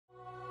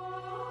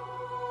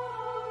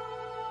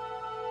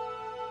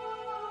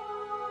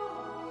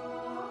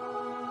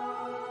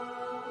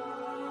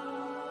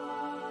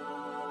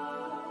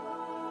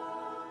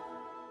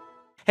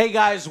Hey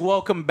guys,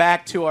 welcome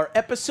back to our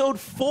episode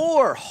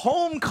 4,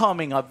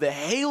 Homecoming of the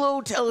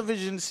Halo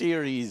television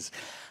series.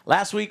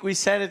 Last week we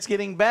said it's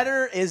getting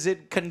better. Is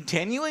it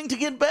continuing to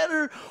get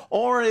better,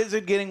 or is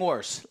it getting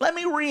worse? Let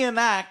me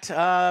reenact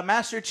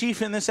Master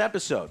Chief in this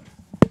episode.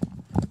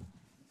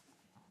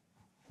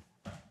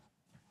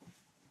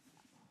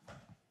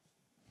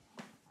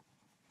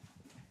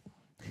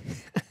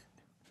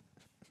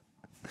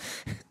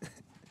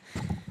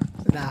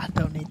 Nah,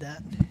 don't need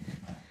that.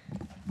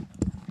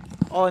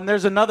 Oh, and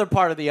there's another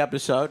part of the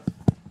episode.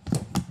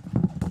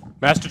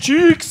 Master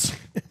Cheeks!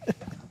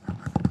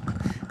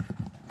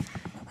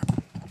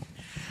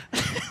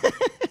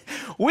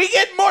 We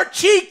get more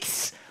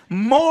cheeks,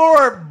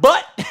 more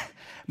butt.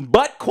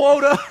 Butt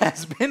quota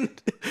has been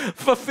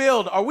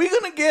fulfilled. Are we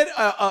going to get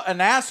an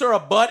ass or a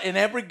butt in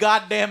every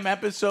goddamn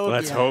episode?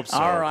 Let's hope so.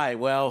 All right.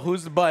 Well,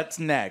 who's the butts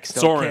next?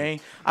 Soren. Okay.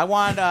 I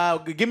want,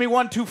 give me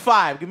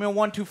 125. Give me a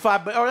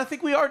 125. But I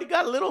think we already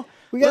got a little.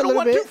 We got a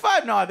little bit.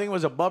 125. No, I think it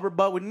was a bubber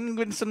butt. We didn't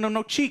get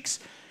no cheeks.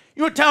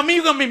 You were telling me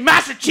you're going to be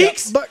Master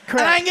Cheeks? Yeah, butt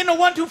crack. And I ain't getting a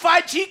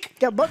 125 cheek?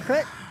 Got butt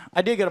crack.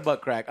 I did get a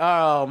butt crack.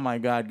 Oh, my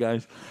God,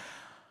 guys.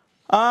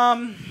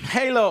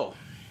 Halo.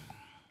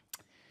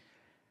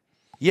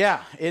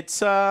 Yeah,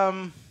 it's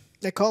I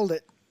called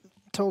it.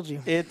 Told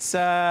you. It's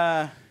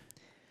Goddamn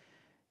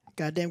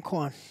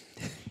Kwan.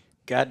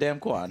 goddamn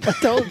Kwan. I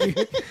told you.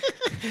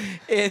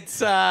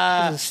 It's It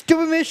was a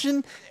stupid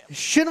mission.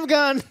 Shouldn't have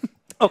gone.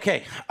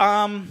 okay.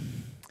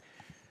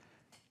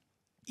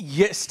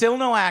 Yeah, still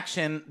no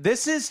action.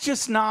 This is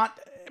just not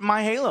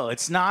my Halo.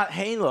 It's not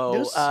Halo.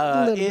 Just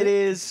a little bit.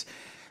 Is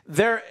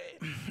there.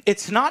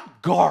 It's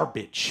not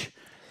garbage.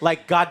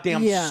 Like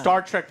goddamn Yeah.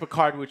 Star Trek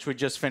Picard, which we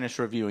just finished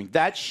reviewing.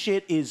 That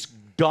shit is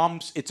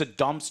it's a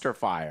dumpster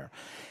fire.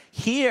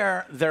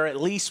 Here, they're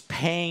at least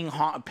paying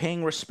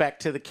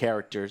respect to the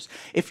characters.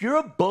 If you're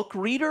a book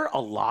reader,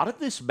 a lot of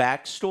this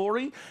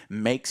backstory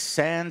makes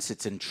sense.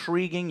 It's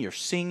intriguing. You're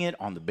seeing it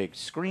on the big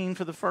screen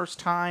for the first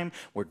time.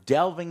 We're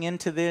delving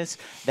into this.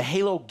 The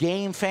Halo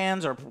game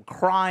fans are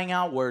crying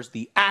out, where's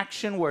the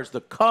action? Where's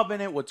the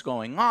Covenant? What's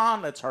going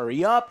on? Let's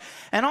hurry up.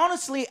 And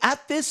honestly,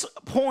 at this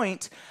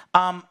point,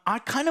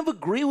 I kind of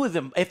agree with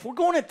them. If we're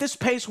going at this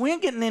pace, we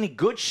ain't getting any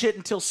good shit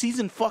until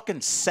season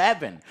fucking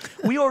 7.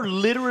 We are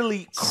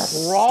literally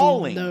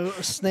crawling. No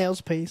snail's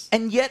pace.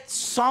 And yet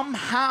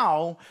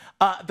somehow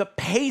the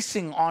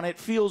pacing on it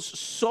feels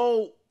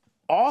so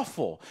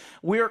awful.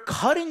 We're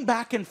cutting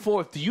back and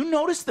forth. Do you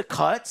notice the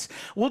cuts?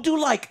 We'll do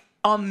like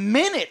a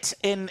minute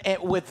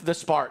with the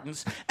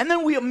Spartans, and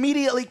then we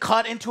immediately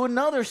cut into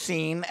another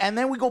scene, and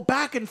then we go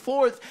back and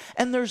forth,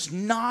 and there's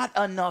not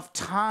enough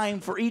time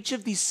for each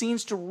of these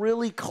scenes to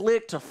really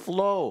click, to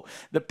flow.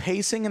 The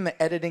pacing and the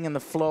editing and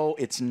the flow,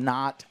 it's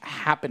not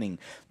happening.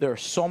 There are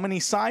so many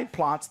side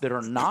plots that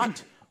are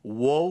not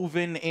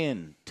woven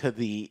in to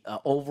the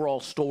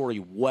overall story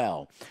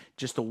well,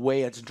 just the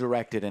way it's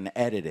directed and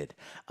edited.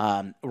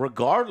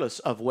 Regardless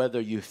of whether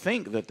you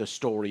think that the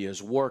story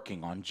is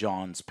working on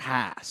John's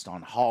past,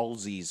 on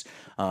Halsey's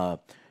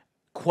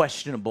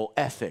questionable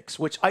ethics,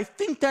 which I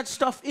think that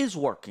stuff is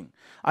working.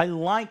 I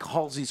like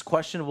Halsey's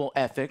questionable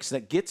ethics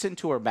that gets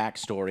into her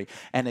backstory,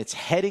 and it's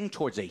heading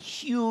towards a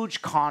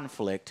huge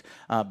conflict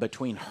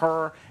between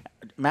her,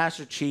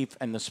 Master Chief,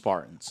 and the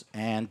Spartans.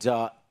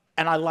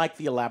 And I like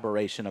the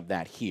elaboration of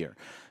that here.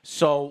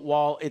 So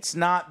while it's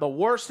not the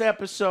worst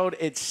episode,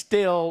 it's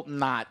still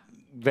not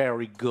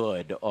very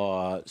good.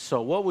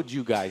 So what would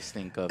you guys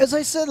think of? As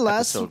I said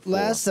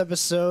last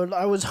episode,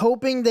 I was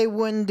hoping they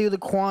wouldn't do the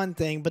Kwan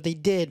thing, but they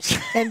did.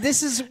 And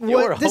this is what You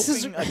were this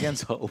hoping is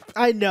against hope.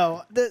 I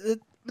know.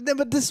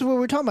 But this is what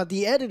we're talking about,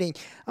 the editing.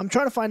 I'm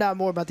trying to find out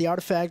more about the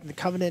artifact and the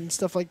Covenant and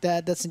stuff like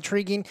that. That's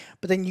intriguing.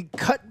 But then you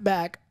cut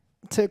back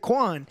to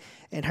Kwan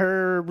and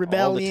her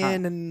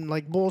rebellion and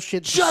like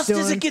bullshit. Just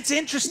as it gets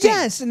interesting.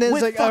 Yes, and then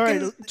it's like, all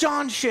right,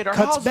 John shit or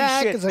cuts Halsey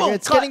back. shit. It's like,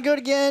 it's getting good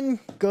again.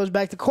 Goes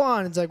back to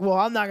Kwan. It's like, well,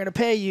 I'm not gonna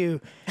pay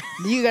you.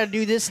 You got to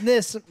do this and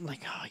this. I'm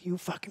like, oh, you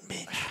fucking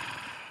bitch.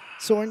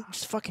 Soren,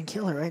 just fucking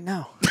kill her right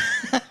now.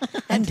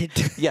 End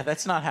it. Yeah,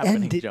 that's not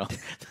happening, Joe.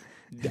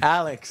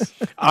 Alex.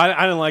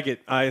 I don't like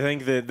it. I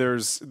think that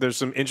there's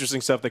some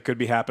interesting stuff that could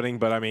be happening,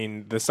 but I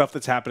mean, the stuff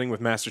that's happening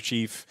with Master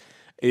Chief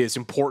is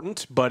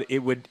important, but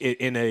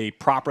in a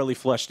properly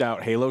fleshed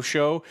out Halo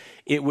show,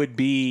 it would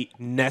be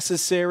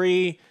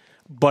necessary,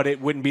 but it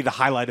wouldn't be the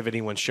highlight of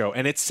anyone's show.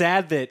 And it's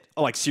sad that,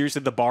 like,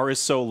 seriously, the bar is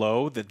so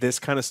low that this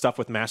kind of stuff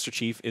with Master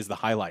Chief is the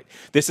highlight.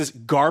 This is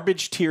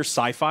garbage tier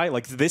sci-fi.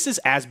 Like, this is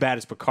as bad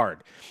as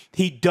Picard.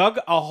 He dug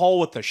a hole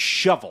with a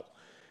shovel.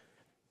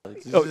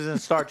 This isn't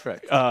Star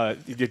Trek.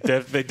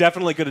 They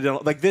definitely could have done.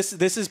 Like, this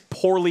is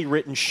poorly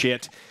written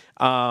shit.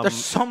 They're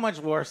so much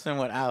worse than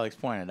what Alex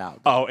pointed out.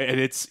 Oh, and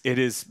it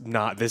is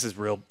not. This is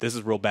real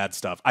bad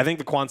stuff. I think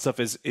the Kwan stuff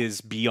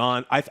is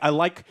beyond. I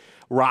like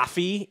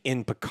Rafi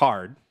in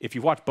Picard. If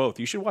you watch both,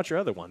 you should watch your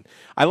other one.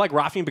 I like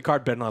Rafi and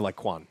Picard better than I like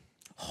Kwan.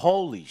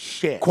 Holy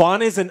shit.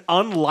 Kwan is an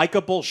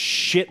unlikable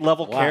shit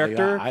level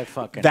character. Yeah, I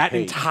fucking that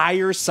hate.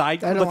 entire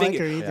side I don't thing like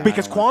her either.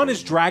 because I don't Kwan like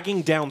is her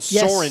dragging down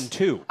Yes. Soren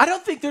too. I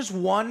don't think there's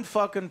one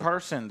fucking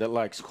person that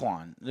likes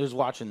Kwan who's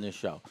watching this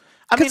show.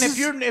 I 'Cause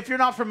mean, if you're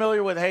not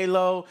familiar with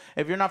Halo,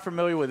 if you're not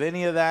familiar with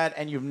any of that,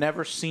 and you've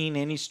never seen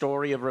any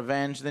story of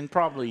revenge, then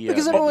probably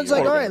Because maybe everyone's you're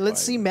like, all gonna right,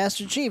 let's fight. see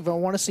Master Chief. I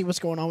want to see what's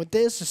going on with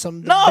this. Or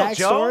some No, backstory.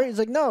 Joe. He's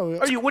like, no.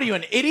 Are you? What are you,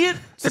 an idiot?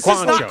 This Kwan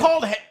is not show.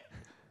 called.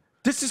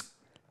 This is.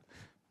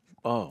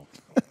 Oh,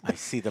 I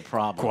see the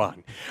problem.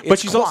 Kwan.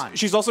 It's But Kwan.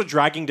 she's also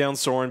dragging down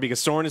Soren because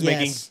Soren is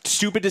making Yes.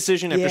 stupid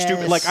decision after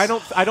stupid. Yes. Like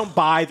I don't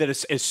buy that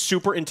a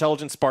super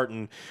intelligent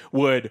Spartan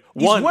would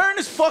He's wearing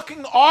his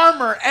fucking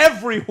armor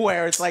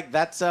everywhere. It's like,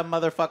 that's a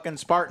motherfucking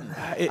Spartan.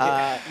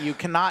 You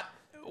cannot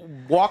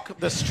walk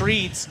the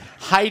streets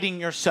hiding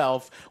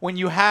yourself when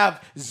you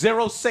have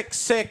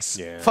 066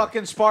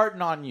 fucking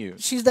Spartan on you.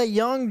 She's that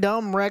young,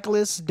 dumb,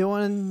 reckless,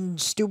 doing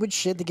stupid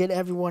shit to get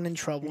everyone in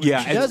trouble. And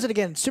Yeah, she and- does it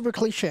again. Super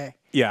cliche.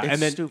 Yeah, It's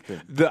and then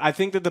stupid. I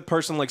think that the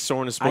person like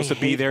Soren is supposed I to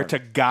be hate there her. to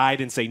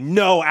guide and say,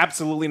 no,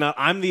 absolutely not.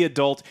 I'm the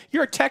adult.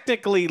 You're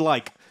technically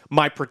like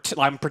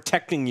I'm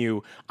protecting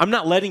you. I'm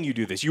not letting you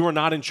do this. You are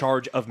not in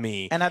charge of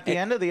me. And at the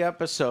end of the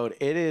episode,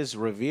 it is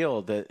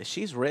revealed that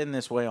she's written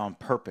this way on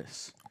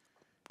purpose.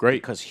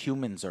 Great. Because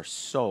humans are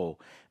so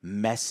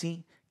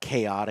messy,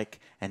 chaotic,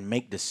 and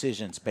make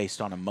decisions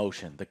based on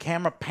emotion. The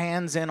camera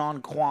pans in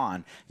on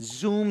Kwan,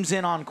 zooms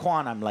in on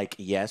Kwan. I'm like,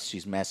 yes,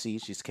 she's messy,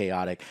 she's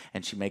chaotic,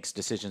 and she makes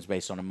decisions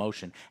based on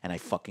emotion, and I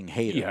fucking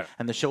hate her. Yeah.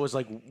 And the show is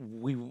like,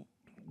 we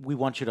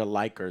want you to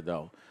like her,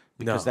 though.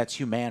 Because No. that's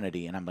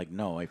humanity. And I'm like,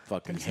 no, I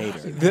fucking hate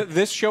her.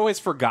 This show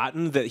has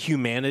forgotten that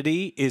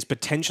humanity is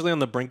potentially on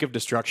the brink of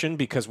destruction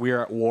because we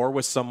are at war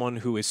with someone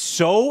who is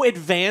so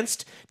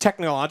advanced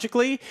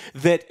technologically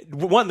that,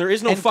 one, there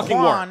is no And fucking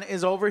Kwan war.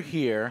 is over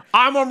here.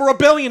 I'm a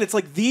rebellion. It's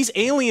like these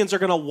aliens are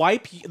going to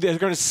wipe you. They're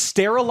going to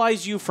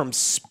sterilize you from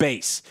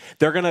space.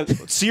 They're going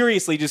to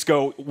seriously just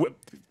go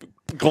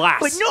glass.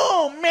 But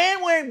no,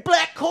 man, wearing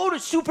black coat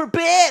is super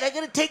bad. I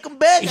gotta take him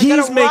back.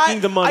 He's making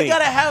the money. I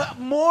gotta have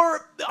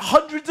more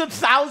hundreds of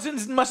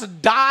thousands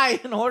must die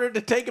in order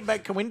to take him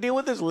back. Can we deal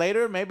with this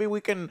later? Maybe we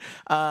can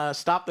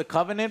stop the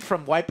Covenant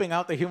from wiping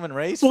out the human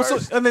race Well,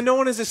 first. and then no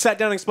one has just sat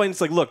down and explained.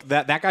 It's like, look,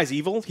 that guy's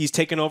evil. He's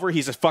taken over.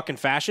 He's a fucking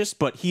fascist,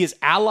 but he is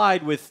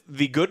allied with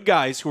the good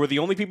guys who are the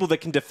only people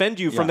that can defend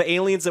you from Yeah. the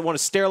aliens that want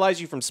to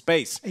sterilize you from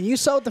space. And you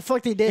saw what the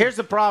fuck they did. Here's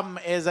the problem: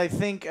 is I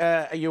think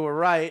you were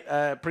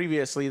right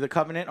previously.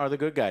 The Covenant are the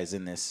good guys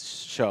in this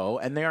show,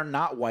 and they are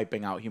not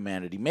wiping out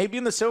humanity. Maybe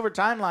in the Silver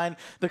Timeline,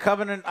 the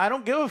Covenant. I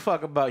don't give a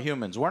fuck about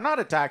humans. We're not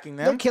attacking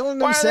them. They're killing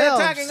Why themselves.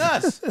 are they attacking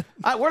us?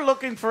 We're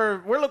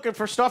looking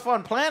for stuff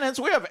on planets.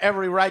 We have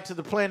every right to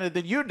the planet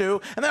that you do,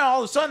 and then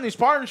all of a sudden these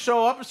Spartans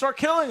show up and start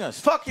killing us.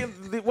 Fuck you!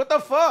 What the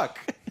fuck?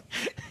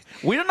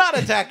 We're not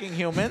attacking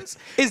humans.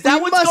 Is that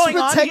We what's must going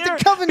on protect the here?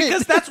 Covenant.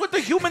 Because that's what the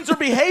humans are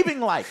behaving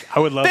like. I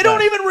would love They don't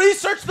that. even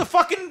research the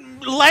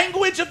fucking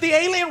language of the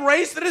alien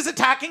race that is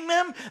attacking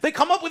them. They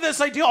come up with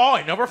this idea. Oh,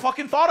 I never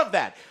fucking thought of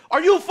that.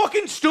 Are you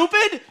fucking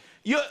stupid?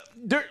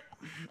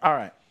 All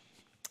right.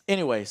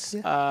 Anyways,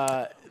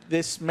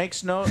 this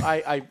makes no.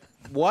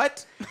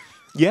 What?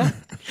 Yeah.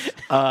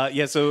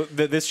 Yeah, so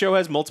this show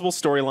has multiple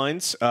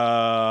storylines.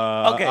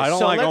 Okay, I don't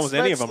so like let's- almost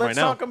any of them right Let's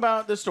now. talk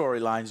about the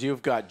storylines.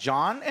 You've got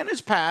John and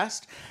his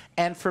past,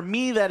 and for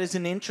me, that is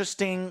an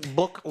interesting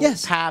book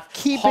Yes, path.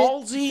 keep it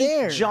Halsey,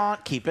 there. John,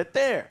 keep it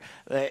there.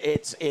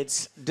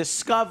 It's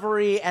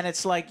discovery, and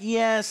it's like,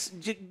 yes,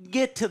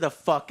 get to the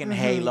fucking Mm-hmm.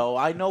 Halo.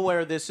 I know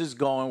where this is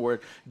going. We're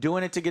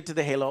doing it to get to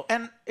the Halo,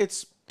 and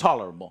it's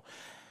tolerable.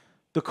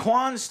 The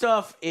Kwan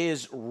stuff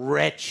is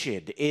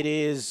wretched. It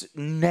is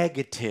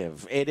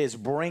negative. It is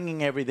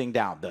bringing everything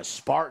down. The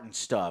Spartan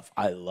stuff,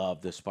 I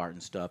love the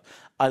Spartan stuff.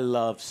 I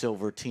love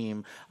Silver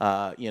Team,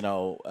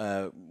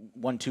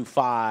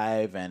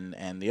 125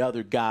 and the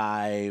other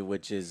guy,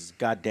 which is,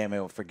 goddamn it,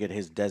 I'll forget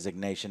his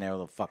designation all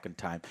the fucking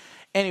time.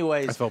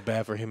 Anyways, I felt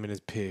bad for him and his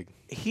pig.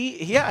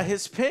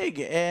 his pig.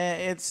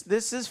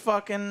 This is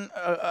fucking,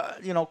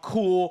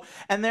 cool.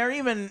 And they're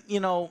even,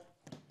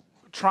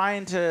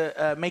 trying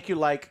to make you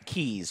like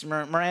Keyes,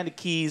 Miranda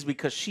Keyes,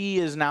 because she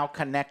is now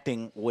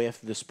connecting with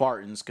the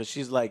Spartans, because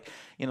she's like,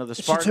 the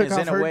she Spartan took is off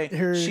in her, a way.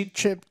 her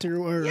chip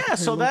through her. Yeah, her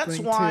so little that's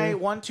thing, why too.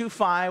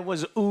 125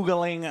 was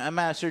oogling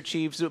Master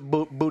Chief's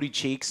booty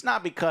cheeks,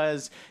 not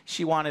because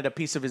she wanted a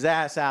piece of his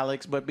ass,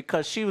 Alex, but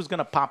because she was going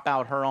to pop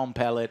out her own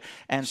pellet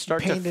and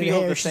start to painted feel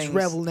hair. the She's things. a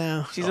rebel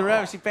now. She's a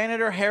rebel. She painted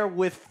her hair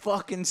with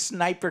fucking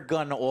sniper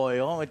gun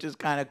oil, which is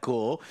kind of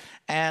cool.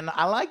 And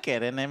I like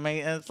it. And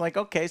it's like,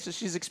 okay, so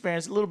she's experiencing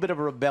there's a little bit of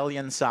a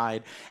rebellion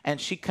side,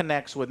 and she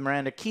connects with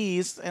Miranda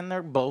Keyes, and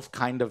they're both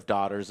kind of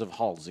daughters of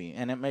Halsey,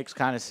 and it makes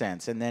kind of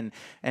sense. And then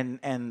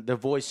and the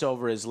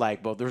voiceover is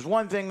like, well, there's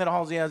one thing that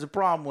Halsey has a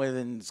problem with,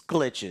 and it's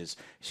glitches.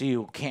 She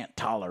can't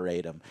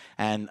tolerate them.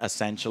 And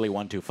essentially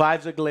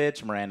 125's a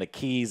glitch. Miranda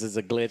Keyes is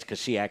a glitch because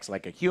she acts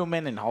like a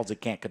human, and Halsey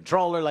can't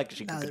control her like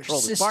she can control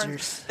the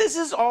Spartans. This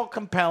is all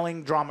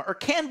compelling drama, or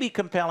can be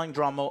compelling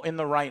drama in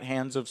the right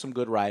hands of some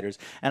good writers.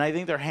 And I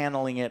think they're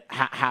handling it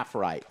half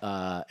right.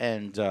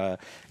 And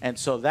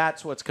so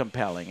that's what's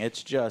compelling.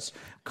 It's just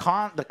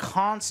the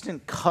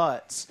constant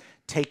cuts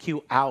take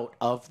you out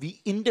of the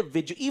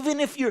individual. Even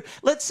if you're,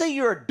 let's say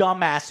you're a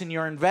dumbass and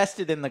you're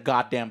invested in the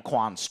goddamn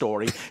Kwan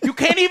story, you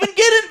can't even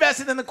get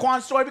invested in the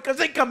Kwan story because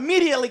they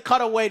immediately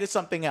cut away to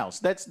something else.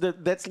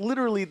 That's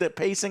literally the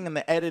pacing and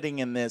the editing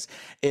in this,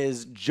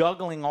 is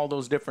juggling all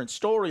those different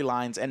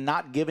storylines and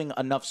not giving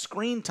enough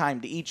screen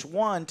time to each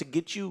one to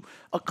get you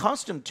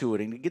accustomed to it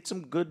and to get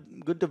some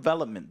good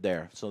development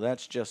there. So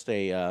that's just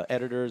a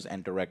editor's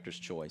and director's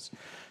choice.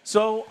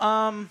 So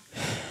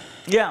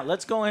yeah,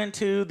 let's go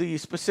into the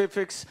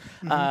specifics.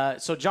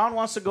 So John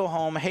wants to go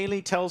home.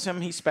 Haley tells him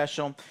he's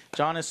special.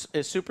 John is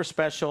super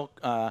special.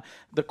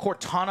 The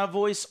Cortana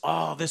voice,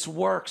 oh, this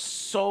works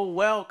so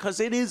well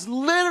because it is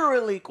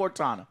literally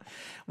Cortana.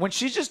 When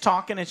she's just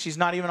talking and she's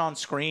not even on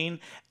screen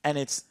and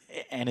it's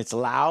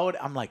loud,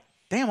 I'm like,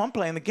 damn, I'm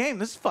playing the game.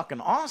 This is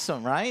fucking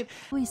awesome, right?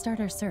 We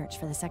start our search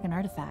for the second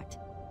artifact.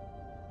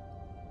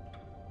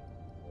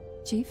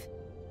 Chief?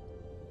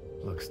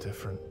 Looks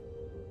different.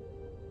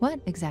 What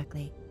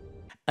exactly?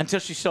 Until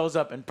she shows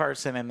up in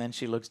person, and then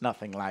she looks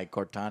nothing like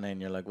Cortana,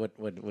 and you're like, what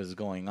was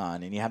going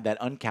on? And you have that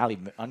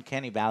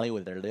uncanny valley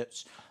with her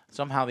lips.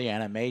 Somehow the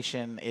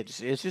animation, it's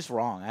just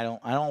wrong. I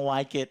don't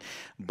like it,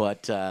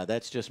 but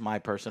that's just my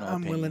personal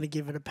opinion. I'm willing to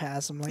give it a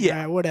pass. I'm like,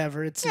 yeah,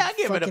 whatever. It's I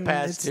give it a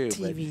pass too. It's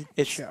a TV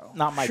it's show.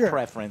 Not my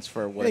preference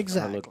for what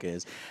her look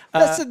is.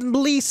 That's the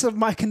least of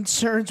my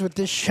concerns with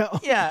this show.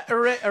 Yeah,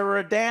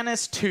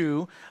 Eridanus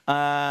 2.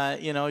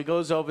 You know, he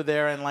goes over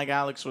there, and like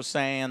Alex was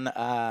saying,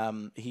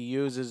 he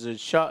uses a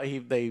shot. He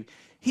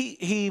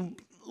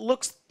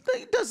looks.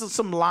 He does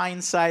some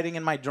line sighting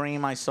in my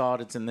dream. I saw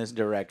it. It's in this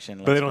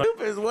direction. But they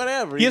don't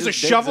whatever. He has a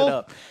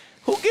shovel.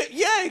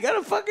 Yeah, he got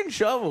a fucking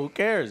shovel. Who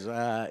cares?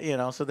 You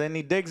know. So then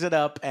he digs it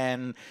up,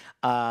 and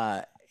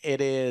it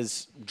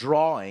is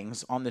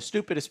drawings on the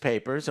stupidest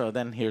paper. So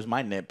then here's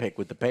my nitpick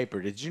with the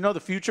paper. Did you know the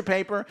future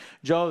paper,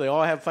 Joe? They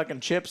all have fucking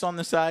chips on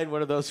the side.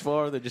 What are those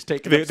for? They're just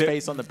taking up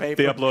space on the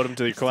paper. They upload them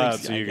to the cloud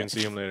so you can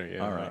see them later.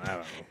 Yeah. All right. I don't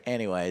know.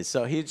 Anyways,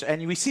 so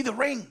and we see the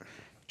ring.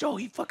 Joe,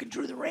 he fucking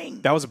drew the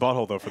ring. That was a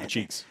butthole though for the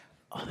cheeks.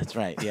 Oh, that's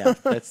right. Yeah,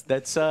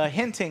 that's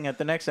hinting at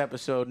the next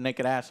episode.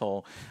 Naked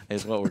asshole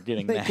is what we're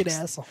getting next. Naked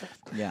asshole.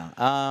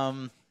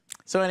 Yeah.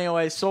 So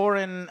anyway,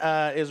 Soren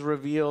is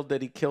revealed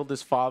that he killed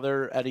his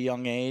father at a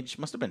young age.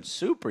 Must have been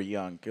super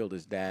young. Killed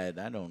his dad.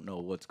 I don't know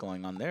what's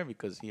going on there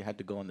because he had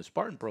to go in the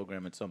Spartan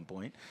program at some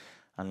point.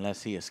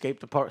 Unless he escaped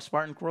the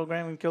Spartan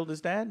program and killed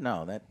his dad?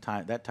 No,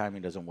 that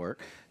timing doesn't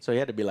work. So he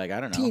had to be like, I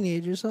don't know.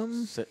 Teenage or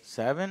something?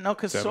 7? No,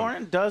 because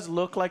Soren does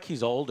look like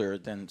he's older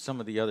than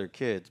some of the other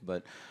kids.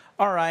 But,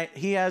 all right,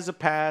 he has a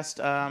past,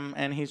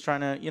 and he's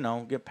trying to, you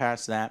know, get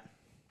past that.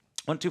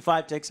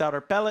 125 takes out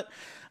her pellet.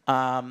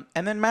 And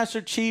then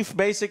Master Chief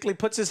basically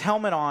puts his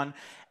helmet on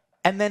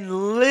and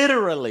then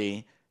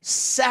literally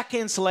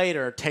seconds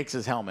later takes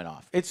his helmet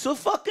off. It's so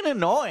fucking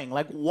annoying.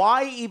 Like,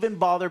 why even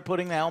bother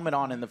putting the helmet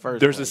on in the first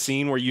place? There's a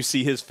scene where you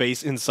see his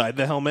face inside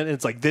the helmet, and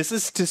it's like, this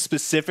is to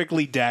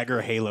specifically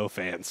dagger Halo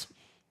fans.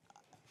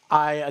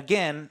 I,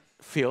 again,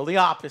 feel the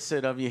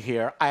opposite of you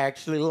here. I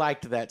actually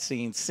liked that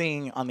scene.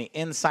 Seeing on the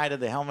inside of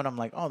the helmet, I'm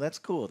like, oh, that's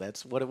cool.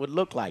 That's what it would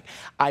look like.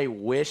 I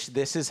wish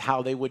this is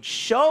how they would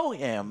show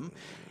him.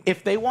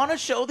 If they want to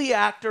show the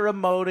actor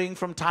emoting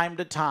from time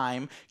to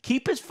time,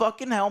 keep his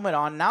fucking helmet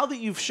on. Now that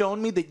you've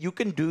shown me that you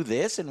can do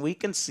this and we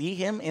can see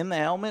him in the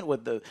helmet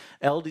with the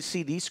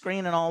LCD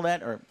screen and all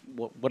that, or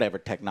whatever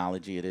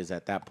technology it is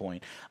at that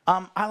point,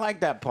 I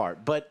like that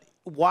part. But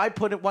why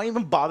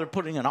even bother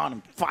putting it on?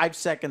 And 5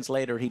 seconds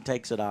later, he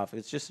takes it off.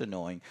 It's just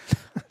annoying.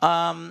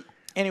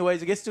 Anyways,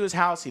 he gets to his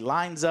house. He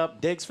lines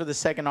up, digs for the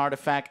second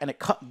artifact,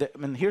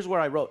 and here's where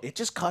I wrote. It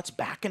just cuts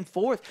back and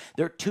forth.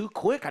 They're too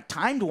quick. I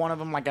timed one of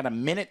them like at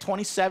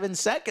 1:27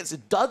 seconds.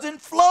 It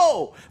doesn't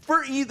flow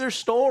for either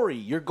story.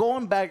 You're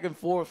going back and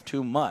forth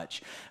too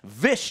much.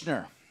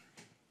 Vishnu.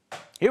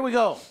 Here we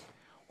go.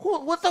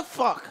 What the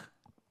fuck?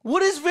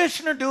 What is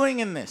Vishnu doing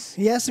in this?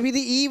 He has to be the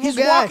evil He's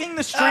guy. walking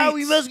the streets. Oh,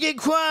 we must get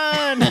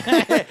Kwan.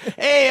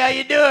 Hey, how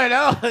you doing?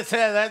 Oh,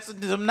 that's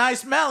some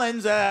nice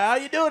melons. How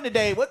you doing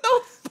today? What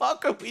the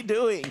fuck are we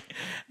doing?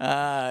 You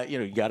know,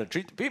 you got to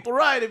treat the people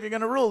right if you're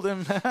going to rule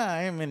them.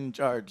 I'm in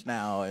charge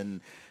now.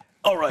 And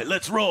all right,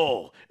 let's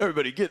roll.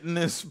 Everybody get in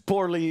this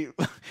poorly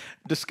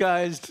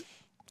disguised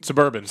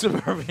Suburban.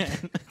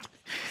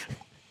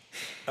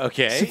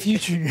 Okay. It's the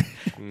future.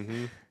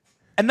 Mm-hmm.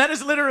 And that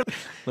is literally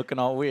looking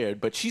all weird,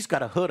 but she's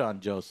got a hood on,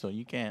 Joe, so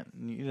you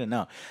don't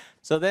know.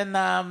 So then,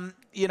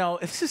 you know,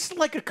 it's just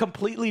like a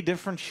completely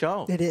different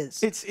show. It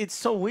is. It's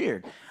so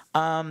weird.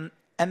 And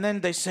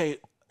then they say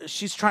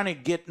she's trying to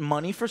get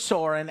money for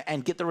Soren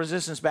and get the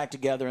resistance back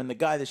together. And the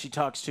guy that she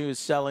talks to is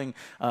selling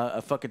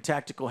a fucking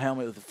tactical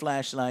helmet with a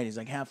flashlight. He's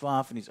like half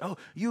off, and he's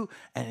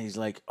and he's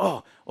like,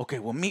 oh, okay,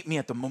 well meet me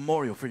at the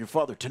memorial for your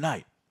father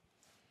tonight.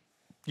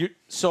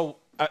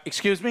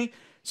 Excuse me.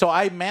 So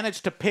I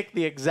managed to pick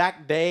the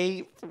exact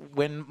day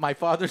when my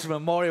father's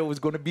memorial was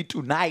going to be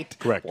tonight.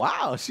 Correct.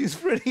 Wow, she's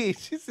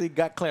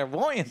got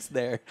clairvoyance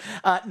there.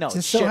 No,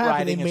 Just shit so happened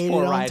writing they is made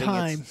poor it on writing.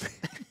 time.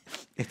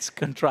 It's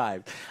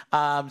contrived.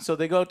 So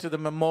they go to the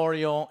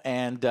memorial,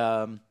 and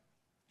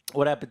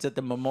what happens at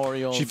the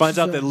memorial? She finds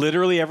out that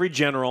literally every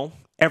general,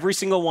 every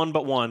single one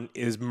but one,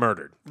 is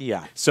murdered.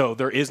 Yeah. So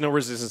there is no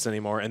resistance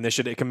anymore, and this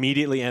should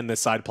immediately end this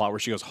side plot where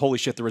she goes, holy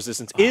shit, the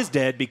resistance is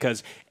dead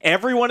because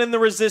everyone in the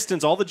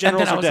resistance, all the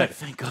generals and then I are was dead. like,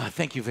 thank God,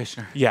 thank you,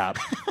 Vishnu. Yeah,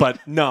 but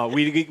no,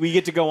 we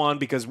get to go on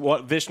because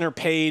what Vishnu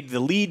paid the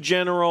lead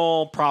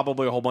general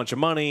probably a whole bunch of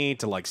money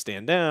to like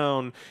stand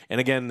down, and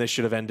again, this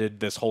should have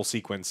ended this whole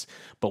sequence,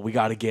 but we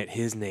got to get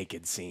his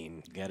naked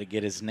scene. Got to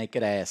get his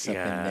naked ass up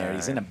in there.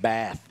 He's in a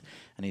bath,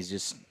 and he's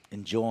just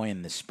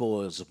enjoying the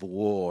spoils of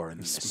war. And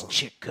this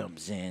chick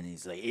comes in.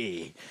 He's like,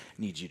 hey, I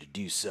need you to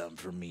do something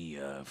for me,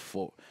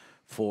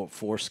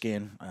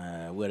 foreskin,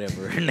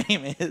 whatever her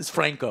name is,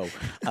 Franco.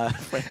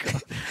 Franco.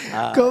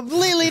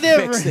 Completely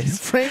different.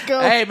 Franco.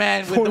 Hey,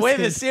 man, with the way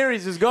foreskin. the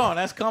series is going,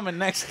 that's coming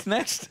next.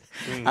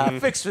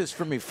 Fix this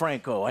for me,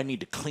 Franco. I need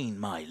to clean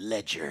my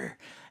ledger.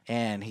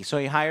 And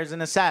he hires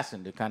an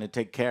assassin to kind of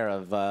take care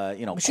of,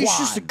 She's Kwan,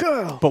 just a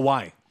girl. But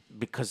why?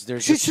 because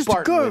there's She's a just a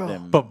Spartan girl. with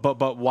him.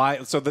 But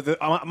why? So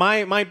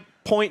my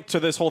point to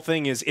this whole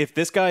thing is, if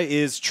this guy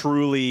is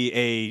truly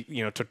a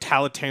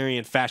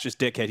totalitarian fascist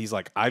dickhead, he's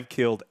like, I've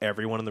killed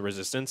everyone in the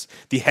resistance.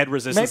 The head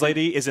resistance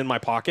lady is in my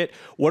pocket.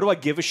 What do I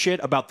give a shit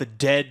about the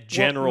dead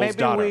general's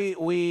daughter? Maybe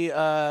we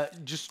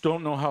just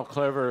don't know how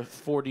clever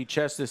 4D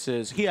chess this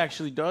is. He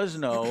actually does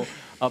know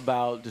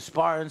about the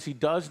Spartans. He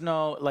does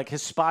know, like,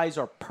 his spies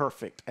are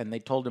perfect, and they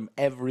told him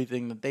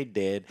everything that they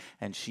did,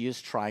 and she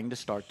is trying to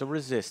start the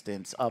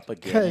resistance up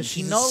again. And she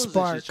she's a knows that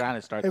spark. she's trying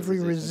to start Every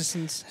the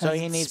resistance So has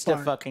he a needs spark.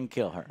 to fucking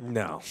kill her.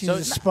 No. She's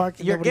a spark.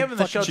 that You're nobody giving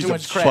the show fucking too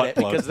much She's a credit butt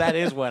plug. because that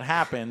is what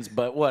happens,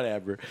 but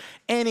whatever.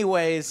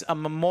 Anyways, so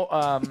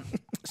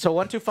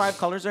 125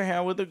 colors her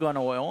hair with the gun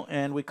oil,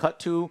 and we cut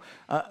to,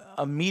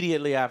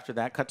 immediately after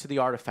that, cut to the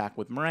artifact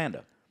with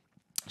Miranda.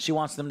 She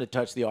wants them to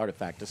touch the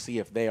artifact to see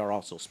if they are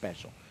also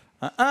special.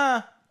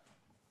 Not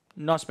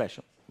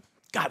special.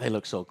 God, they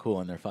look so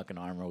cool in their fucking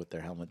armor with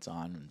their helmets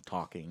on and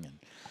talking, and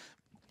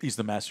he's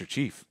the Master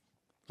Chief.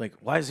 Like,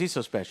 why is he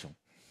so special?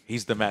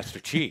 He's the Master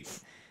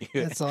Chief.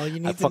 That's all you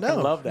need I to know.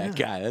 fucking love that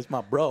Yeah. guy. That's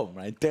my bro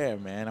right there,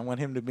 man. I want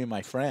him to be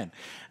my friend.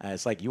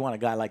 It's like you want a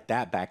guy like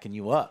that backing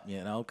you up,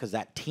 because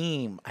that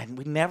team, and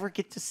we never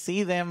get to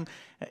see them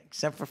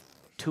except for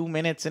 2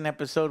 minutes in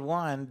episode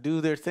 1 do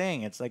their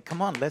thing. It's like,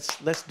 come on,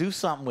 let's do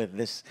something with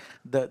this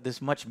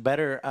much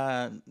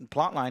better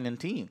plot line and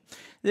team.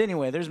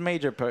 Anyway, there's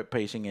major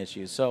pacing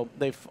issues. So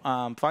they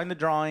find the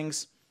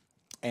drawings,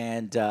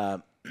 and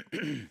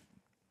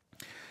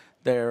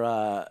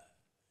they're.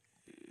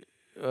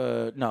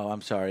 No,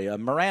 I'm sorry.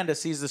 Miranda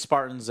sees the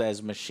Spartans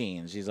as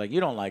machines. She's like, you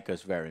don't like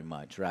us very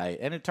much, right?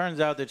 And it turns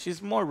out that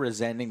she's more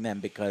resenting them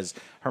because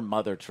her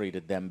mother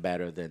treated them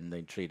better than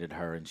they treated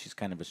her, and she's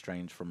kind of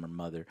estranged from her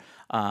mother.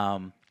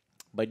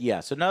 But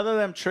yeah, so none of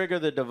them trigger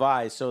the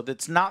device, so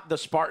that's not the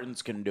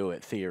Spartans can do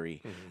it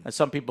theory. Mm-hmm. And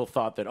some people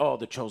thought that,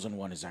 the Chosen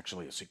One is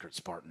actually a secret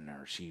Spartan,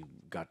 or she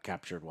got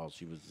captured while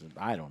she was,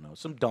 I don't know,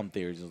 some dumb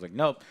theories. I was like,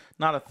 nope,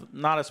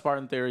 not a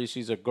Spartan theory.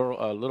 She's a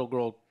little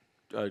girl,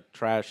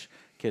 trash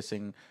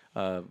kissing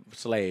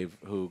slave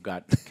who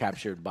got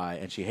captured by,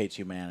 and she hates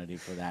humanity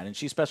for that, and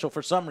she's special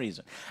for some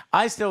reason.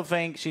 I still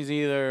think she's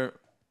either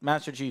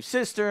Master Chief's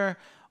sister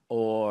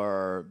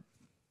or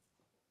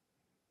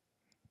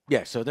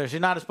so she's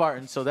not a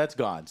Spartan, so that's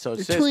gone. So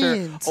They're sister,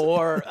 twins.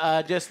 or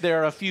just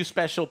there are a few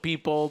special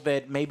people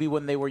that maybe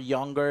when they were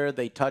younger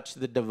they touched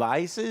the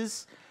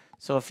devices.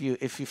 So if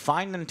you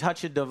find and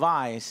touch a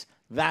device,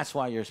 that's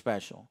why you're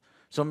special.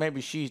 So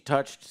maybe she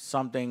touched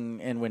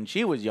something and when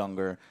she was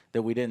younger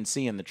that we didn't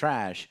see in the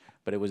trash,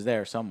 but it was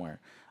there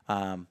somewhere.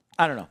 I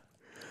don't know.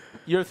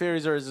 Your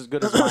theories are as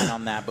good as mine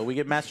on that, but we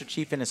get Master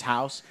Chief in his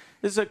house.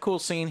 This is a cool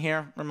scene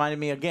here. Reminded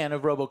me again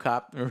of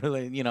RoboCop.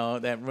 Really,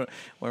 that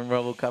when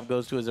RoboCop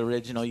goes to his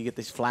original, you get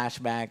these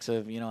flashbacks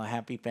of a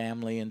happy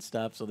family and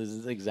stuff. So this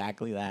is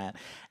exactly that.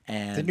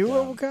 And The new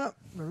RoboCop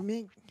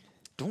remake.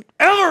 don't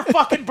ever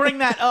fucking bring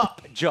that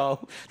up,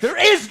 Joe. There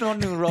is no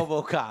new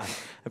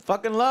RoboCop. I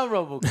fucking love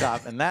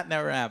RoboCop, and that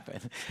never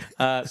happened.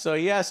 So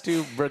he has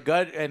to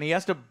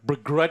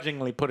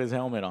begrudgingly put his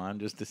helmet on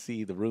just to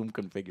see the room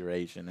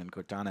configuration, and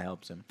Cortana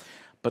helps him.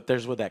 But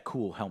there's with that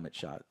cool helmet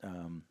shot.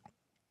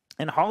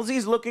 And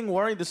Halsey's looking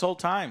worried this whole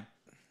time.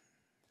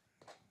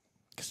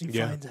 Because he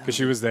Yeah, finds out. because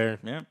she was there.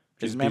 Yeah,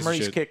 She's his a piece of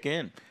memories shit. kick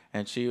in,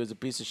 and she was a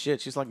piece of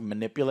shit. She's like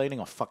manipulating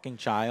a fucking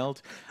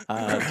child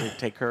to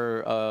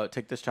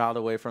take this child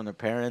away from their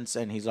parents.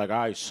 And he's like,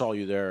 I saw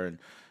you there, and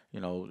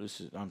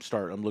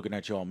I'm looking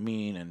at you all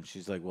mean, and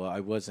she's like, well,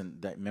 I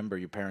wasn't that. Remember,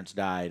 your parents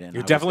died, and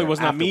It definitely was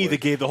not me that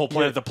gave the whole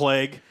planet the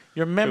plague.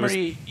 Your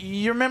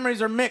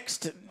memories are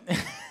mixed.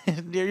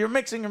 You're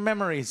mixing your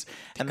memories,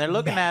 and they're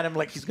looking at him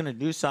like he's gonna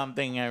do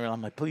something. And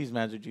I'm like, please,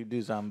 Master Chief,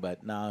 do something,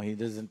 but no, he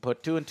doesn't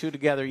put 2 and 2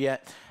 together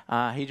yet.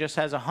 He just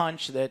has a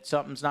hunch that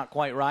something's not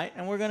quite right,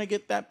 and we're gonna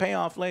get that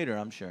payoff later,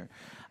 I'm sure.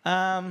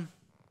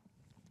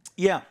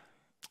 Yeah.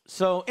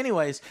 So,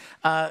 anyways,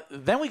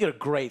 then we get a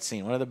great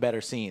scene, one of the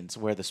better scenes,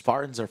 where the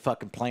Spartans are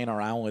fucking playing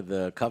around with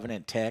the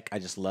Covenant tech. I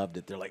just loved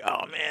it. They're like,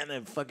 "Oh man,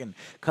 the fucking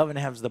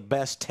Covenant has the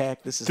best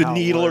tech. This is the how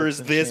needler it works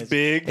is this shit."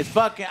 big. It's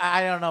fucking.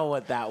 I don't know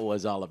what that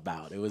was all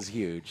about. It was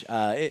huge.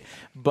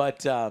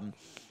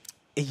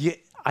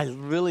 I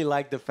really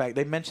like the fact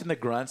they mentioned the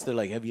grunts. They're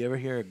like, "Have you ever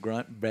heard a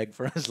grunt beg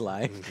for his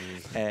life?"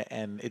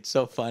 And it's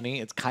so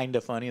funny. It's kind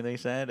of funny. They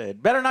said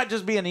it better not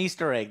just be an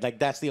Easter egg. Like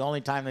that's the only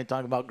time they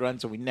talk about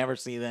grunts, and we never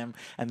see them,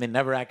 and they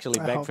never actually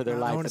beg for their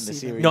life in the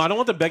series. No, I don't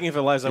want them begging for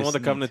their lives. I want the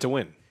Covenant to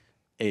win.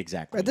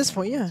 Exactly. At this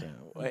point, yeah.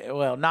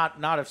 Well,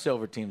 not if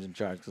Silver Team's in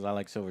charge, because I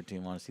like Silver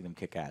Team. Want to see them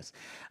kick ass.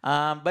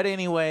 But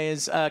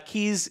anyways,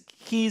 Keys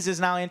is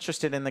now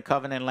interested in the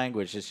Covenant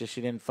language. It's just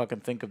she didn't fucking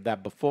think of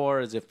that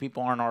before. As if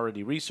people aren't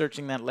already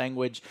researching that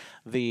language.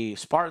 The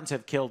Spartans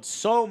have killed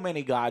so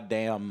many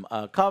goddamn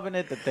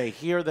Covenant that they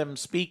hear them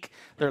speak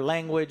their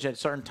language at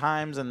certain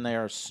times, and they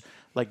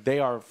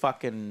are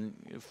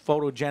fucking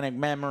photogenic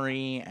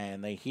memory,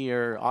 and they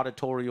hear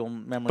auditorial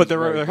memory. But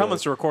their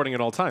helmets are recording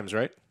at all times,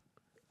 right?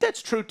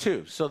 That's true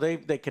too. So they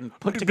can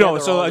put together.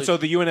 No, so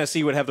the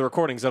UNSC would have the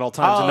recordings at all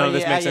times, and none of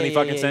this makes any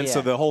fucking sense. Yeah.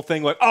 So the whole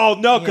thing, like, oh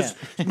no, because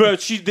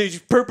they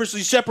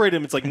purposely separate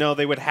them. It's like, no,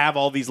 they would have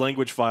all these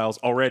language files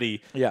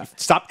already. Yeah.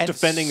 Stop and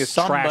defending this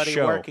trash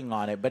show. Working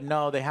on it, but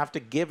no, they have to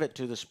give it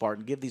to the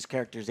Spartan, give these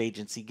characters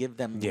agency, give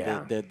them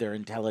their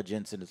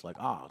intelligence, and it's like,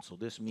 so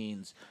this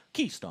means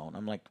Keystone.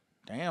 I'm like,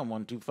 damn,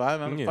 125.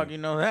 How the fuck you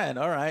know that?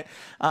 All right.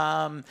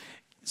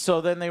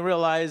 So then they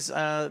realize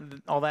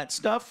all that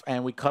stuff,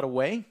 and we cut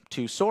away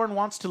to Soren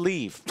wants to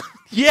leave.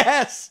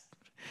 Yes!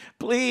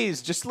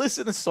 Please, just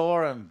listen to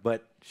Soren.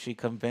 But she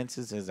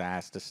convinces his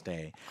ass to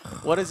stay.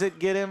 What does it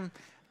get him?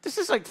 This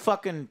is like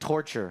fucking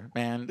torture,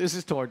 man. This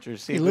is torture.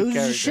 See, he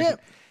loses his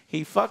ship.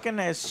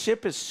 His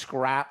ship is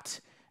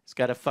scrapped. He's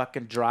got to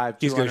fucking drive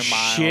 200 miles. He's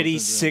got a shitty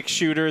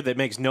 6-shooter that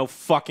makes no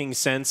fucking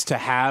sense to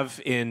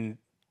have in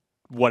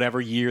whatever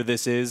year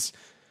this is.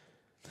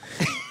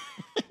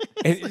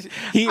 He's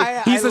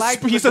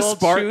a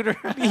Spartan.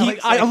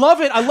 I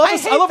love it. I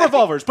love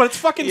revolvers, but it's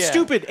fucking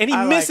stupid. And he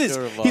misses.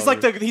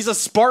 He's a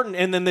Spartan,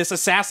 and then this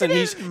assassin.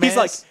 He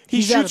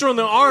shoots her in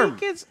the arm.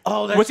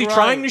 Was he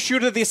trying to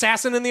shoot at the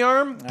assassin in the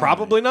arm?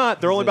 Probably not.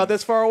 They're only about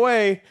this far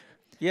away.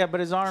 Yeah, but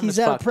his arm is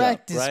out fucked of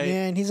practice, up, right?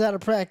 man. He's out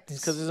of practice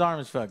Because his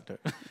arm is fucked up.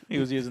 He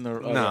was using the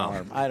other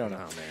arm. I don't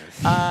know.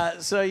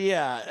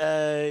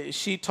 Man.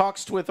 She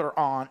talks with her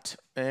aunt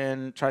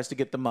and tries to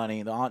get the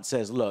money. The aunt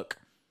says, "Look,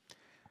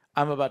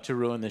 I'm about to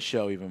ruin this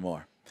show even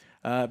more.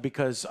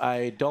 Because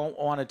I didn't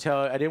want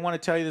to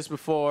tell you this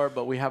before,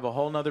 but we have a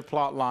whole nother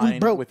plot line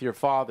with your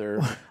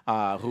father,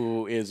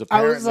 who is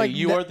apparently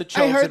you are the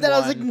chosen one. I heard that. I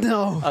was like,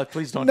 no.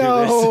 Please don't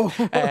do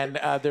this. And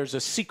there's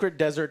a secret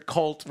desert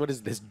cult. What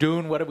is this,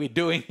 Dune? What are we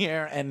doing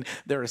here? And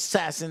they're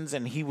assassins,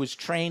 and he was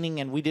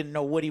training, and we didn't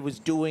know what he was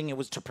doing. It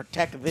was to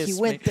protect this.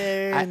 He went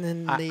there, and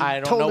then they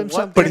I told him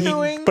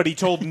something. But he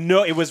told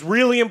no. It was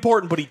really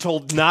important, but he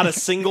told not a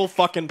single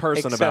fucking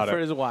person about it. Except for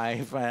his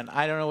wife. And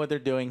I don't know what they're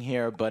doing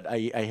here, but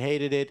I hated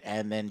it.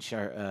 And then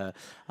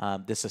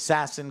this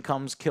assassin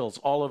comes, kills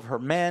all of her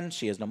men.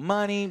 She has no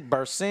money,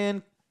 bursts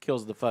in,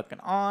 kills the fucking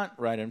aunt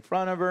right in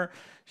front of her.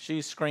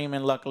 She's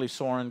screaming. Luckily,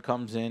 Soren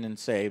comes in and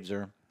saves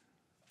her.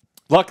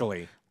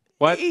 Luckily.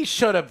 What? He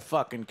should have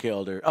fucking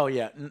killed her. Oh,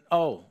 yeah.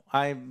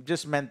 I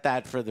just meant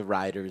that for the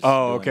writers.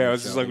 Oh, okay. I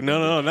was just like,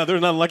 no.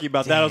 There's nothing lucky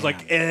about that. I was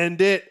like,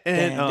 end it.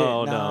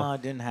 No,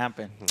 it didn't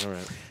happen. All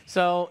right.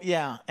 So,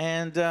 yeah.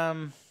 And,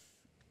 at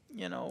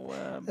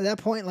that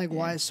point, like,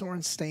 why is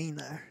Soren staying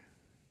there?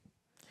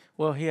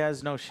 Well, he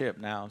has no ship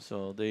now,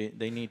 so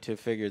they need to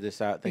figure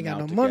this out. He got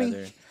no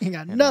money. He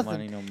got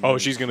nothing. No money. Oh,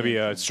 she's going to be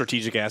a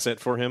strategic asset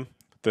for him,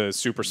 the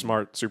super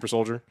smart super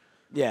soldier.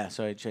 Yeah,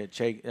 so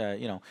he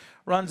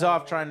runs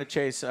off trying to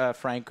chase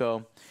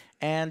Franco.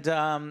 And,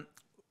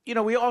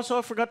 we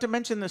also forgot to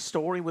mention the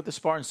story with the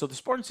Spartans. So the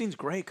Spartan scene's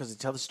great because they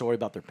tell the story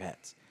about their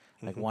pets.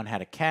 Like one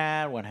had a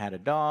cat, one had a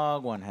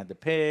dog, one had the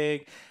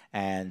pig.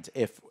 And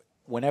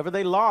whenever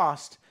they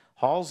lost,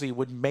 Halsey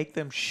would make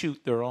them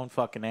shoot their own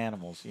fucking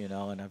animals,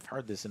 and I've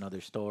heard this in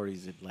other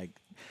stories.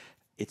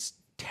 It's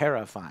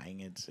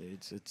terrifying.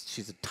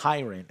 She's a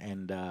tyrant,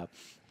 and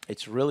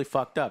it's really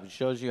fucked up. It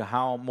shows you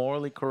how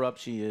morally corrupt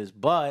she is,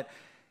 but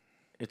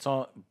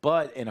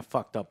in a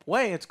fucked up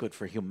way, it's good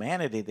for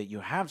humanity that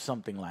you have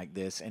something like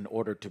this in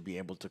order to be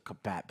able to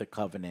combat the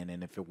Covenant.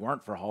 And if it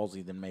weren't for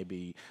Halsey, then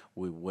maybe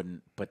we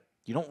wouldn't. But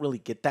You don't really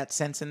get that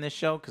sense in this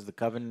show because the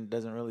Covenant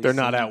doesn't really. They're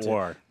not at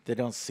war. They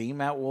don't seem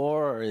at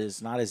war, or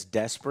is not as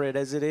desperate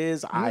as it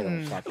is. I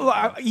don't fucking know.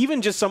 Well,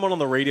 even just someone on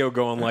the radio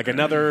going like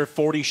another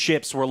 40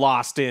 ships were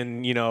lost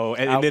in in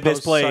this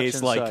Outpost place.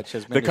 such and Like such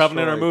has been the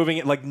Covenant are destroyed. moving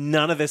it. Like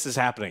none of this is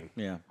happening.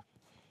 Yeah,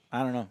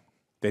 I don't know.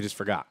 They just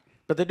forgot.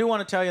 But they do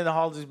want to tell you the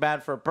Halsey's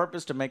bad for a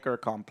purpose to make her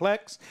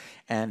complex,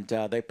 and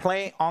they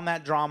play on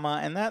that drama,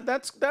 and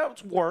that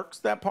works.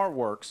 That part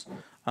works.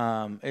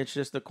 It's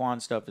just the Kwan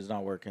stuff is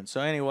not working.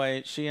 So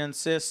anyway, she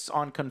insists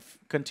on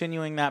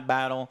continuing that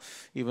battle,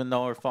 even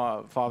though her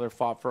father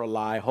fought for a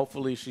lie.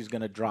 Hopefully, she's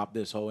going to drop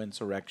this whole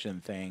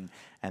insurrection thing,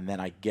 and then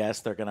I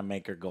guess they're going to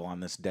make her go on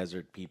this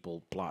desert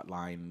people plot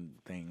line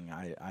thing.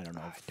 I don't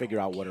know. Figure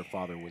out what her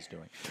father was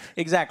doing.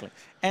 Exactly.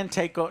 And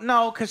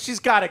no, because she's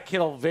got to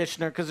kill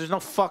Vishnu, because there's no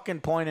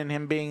fucking point in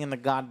him being in the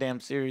goddamn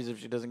series if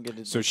she doesn't get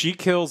it. So she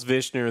kills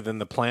Vishnu, then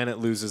the planet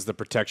loses the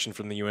protection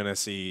from the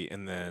UNSC,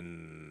 and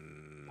then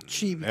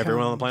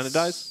everyone on the planet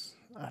dies?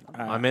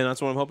 I'm in. That's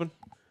what I'm hoping.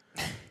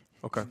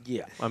 Okay.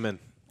 Yeah. I'm in.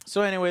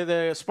 So anyway,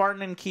 the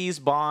Spartan and Keys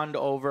bond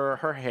over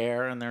her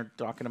hair, and they're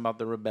talking about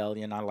the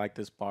rebellion. I like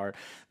this part.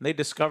 They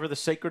discover the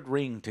sacred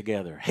ring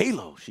together.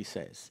 Halo, she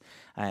says.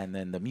 And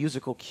then the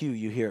musical cue,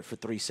 you hear it for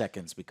 3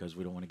 seconds because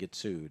we don't want to get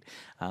sued.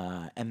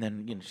 And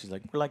then she's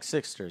like, we're like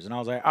sisters. And I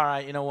was like, all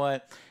right, you know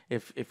what?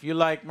 If you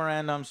like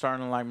Miranda, I'm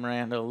starting to like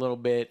Miranda a little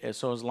bit.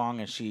 So as long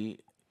as she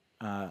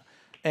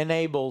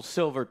enables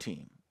Silver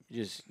Team.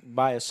 Just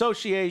by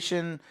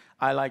association,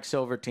 I like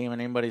Silver Team,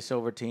 and anybody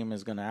Silver Team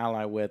is going to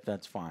ally with,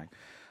 that's fine.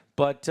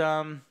 But,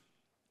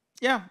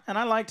 yeah, and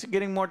I liked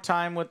getting more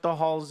time with the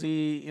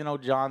Halsey,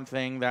 John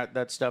thing.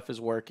 That stuff is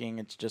working.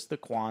 It's just the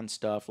Kwan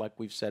stuff, like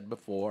we've said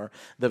before.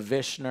 The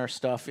Vishnu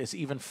stuff is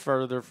even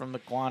further from the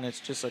Kwan. It's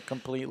just a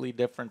completely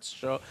different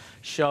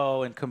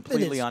show and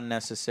completely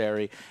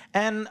unnecessary.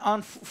 And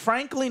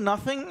frankly,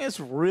 nothing is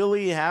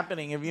really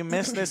happening. If you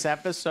missed this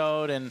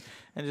episode and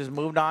just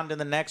moved on to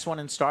the next one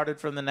and started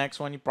from the next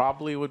one, you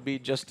probably would be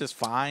just as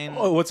fine.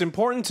 Well, what's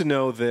important to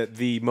know that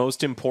the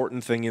most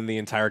important thing in the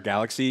entire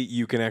galaxy,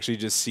 you can actually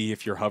just see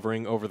if you're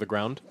hovering over the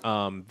ground.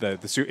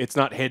 It's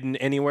not hidden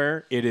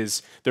anywhere.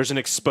 There's an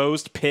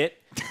exposed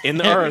pit in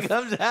the earth. Here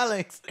comes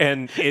Alex.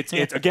 And it's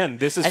again,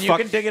 this is and you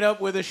can dig it up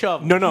with a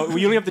shovel. No,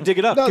 you don't have to dig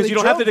it up No, because they you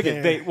don't have to dig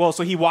drove it.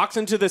 So he walks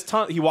into this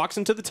he walks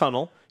into the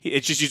tunnel.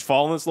 It's just he's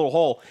falling in this little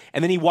hole,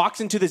 and then he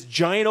walks into this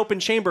giant open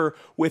chamber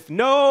with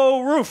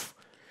no roof.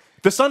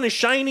 The sun is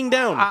shining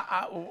down.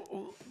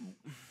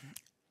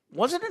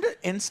 Wasn't it an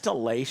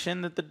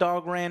installation that the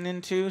dog ran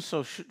into?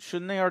 So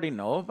shouldn't they already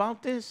know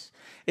about this?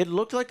 It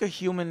looked like a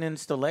human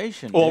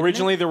installation. Well,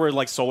 originally there were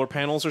like solar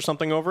panels or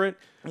something over it.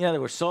 Yeah,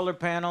 there were solar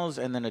panels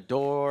and then a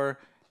door.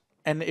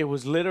 And it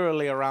was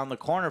literally around the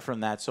corner from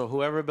that. So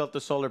whoever built the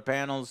solar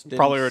panels didn't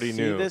Probably already see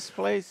knew this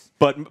place.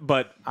 But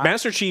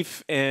Master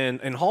Chief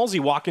and Halsey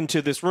walk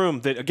into this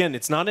room that, again,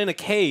 it's not in a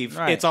cave.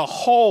 Right. It's a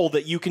hole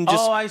that you can just...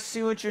 Oh, I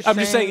see what you're saying. I'm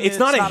just saying, it's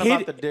not a about the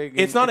hidden... digging.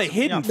 It's not a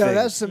hidden thing. No,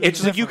 that's something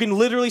It's like you can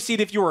literally see it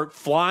if you were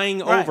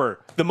flying over.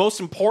 The most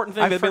important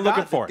thing they've been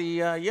looking for.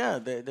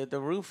 The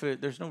roof,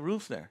 there's no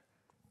roof there.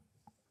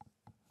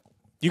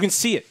 You can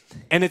see it,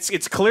 and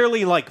it's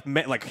clearly like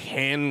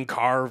hand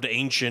carved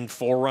ancient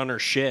Forerunner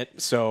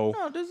shit. So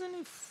No,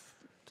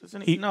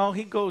 doesn't he? No,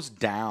 he goes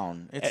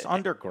down. It's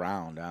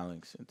underground,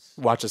 Alex.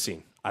 Watch the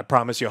scene. I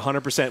promise you,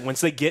 100%.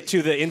 Once they get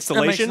to the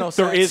installation, no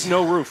there sense. is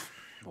no roof.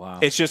 Wow.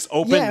 It's just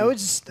open. Yeah, it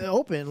was just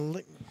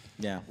open.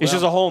 Yeah, It's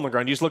just a hole in the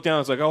ground. You just look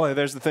down. It's like, oh,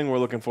 there's the thing we're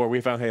looking for. We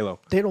found Halo.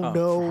 They don't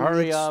know.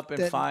 Hurry it's up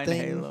and that find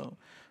thing. Halo.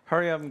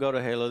 Hurry up and go to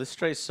Halo. This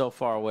strays so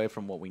far away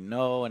from what we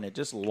know, and it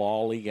just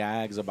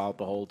lollygags about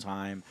the whole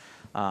time.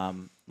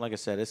 Like I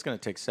said, it's going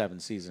to take 7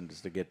 seasons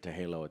to get to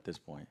Halo at this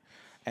point.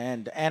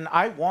 And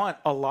I want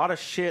a lot of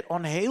shit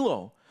on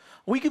Halo.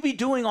 We could be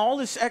doing all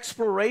this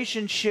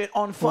exploration shit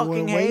on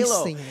fucking Halo.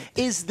 wasting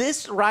it. Is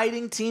this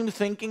writing team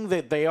thinking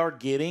that they are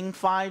getting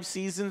 5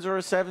 seasons or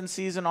a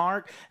 7-season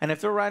arc? And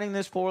if they're writing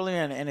this poorly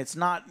and it's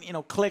not,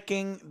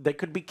 clicking, they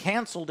could be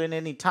canceled at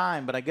any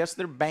time. But I guess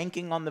they're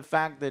banking on the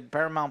fact that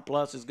Paramount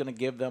Plus is going to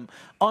give them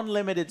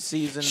unlimited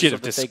seasons. Shit, so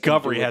if that they can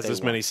Discovery do what has they this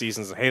want. many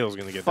seasons, Halo's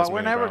going to get But this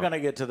we're many. never bro. going to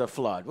get to the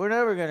Flood. We're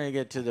never going to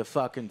get to the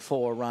fucking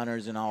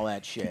Forerunners and all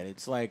that shit.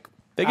 It's like...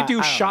 They could do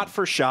I don't shot know.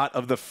 for shot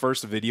of the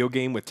first video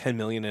game with 10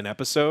 million an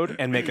episode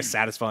and make a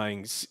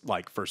satisfying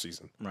first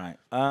season. Right.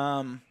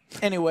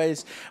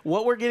 Anyways,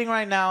 what we're getting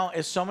right now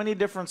is so many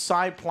different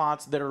side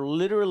plots that are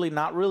literally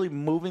not really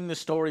moving the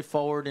story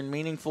forward in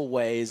meaningful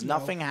ways.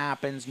 Nothing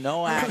happens,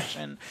 no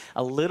action,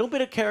 a little bit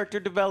of character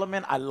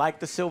development. I like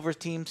the Silver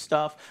Team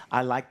stuff.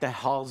 I like the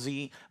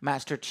Halsey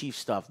Master Chief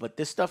stuff. But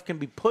this stuff can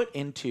be put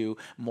into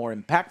more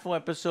impactful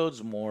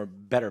episodes, more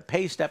better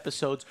paced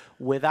episodes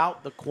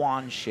without the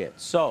Kwan shit.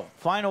 So,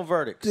 final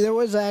verdicts. There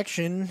was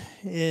action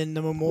in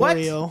the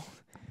memorial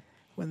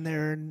when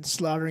they're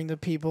slaughtering the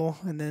people,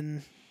 and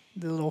then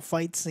the little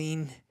fight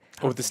scene.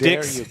 With the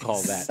Dare sticks. you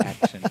call that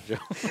action, Joe?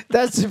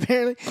 That's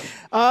apparently.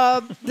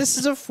 This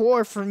is a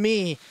 4 for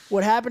me.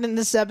 What happened in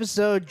this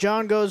episode?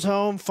 John goes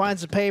home,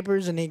 finds the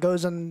papers, and he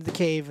goes into the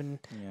cave, and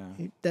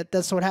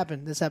that's what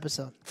happened this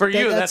episode. For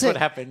you, that's what it.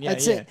 happened. Yeah,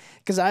 that's yeah. it.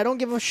 Because I don't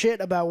give a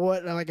shit about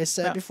what, like I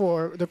said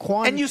before, the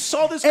Kwan. And you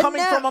saw this And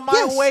coming now- from a mile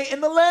yes. away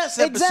in the last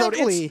episode.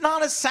 Exactly. It's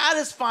not as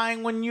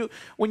satisfying when you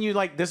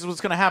like, this is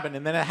what's going to happen,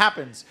 and then it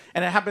happens,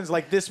 and it happens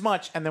like this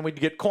much, and then we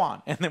get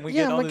Kwan, and then we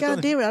Yeah, get I'm all like, this God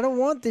other- damn it, I don't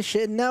want this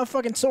shit. And now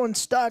fucking someone's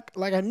stuck.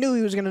 Like, I knew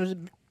he was going to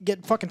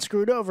get fucking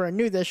screwed over. I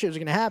knew that shit was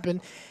going to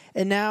happen.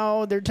 And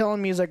now they're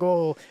telling me, he's like,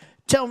 oh,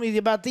 tell me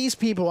about these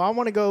people. I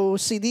want to go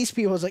see these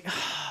people. I was like,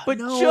 But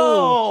no,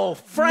 Joe,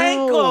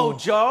 Franco, no.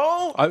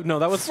 Joe. No,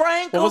 that was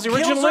Franco what was the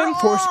original kills her name?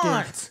 Foreskin.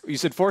 aunt. You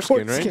said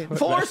foreskin, Foreskin. right?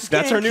 Foreskin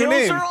That's her new kills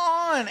name. her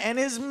aunt and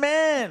his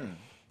men.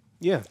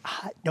 Yeah.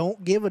 I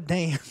don't give a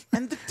damn.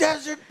 And the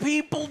desert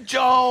people,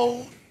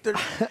 Joe. They're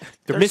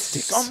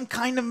mystics. Some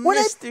kind of When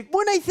mystic.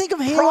 I think of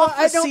Halo,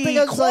 I don't think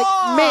I was like,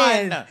 Kwan.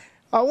 man,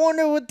 I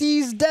wonder what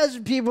these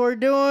desert people are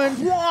doing.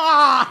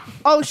 Kwan.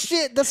 Oh,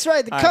 shit, that's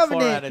right, the All right, 4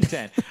 Covenant. out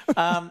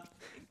of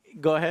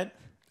 10. Go ahead.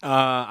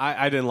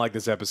 I didn't like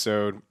this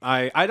episode.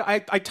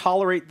 I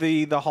tolerate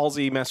the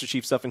Halsey Master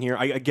Chief stuff in here.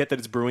 I get that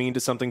it's brewing into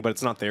something, but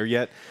it's not there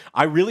yet.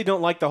 I really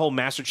don't like the whole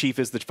Master Chief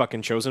is the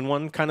fucking chosen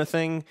one kind of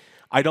thing.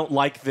 I don't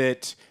like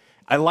that.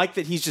 I like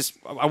that he's just.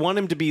 I want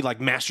him to be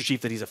like Master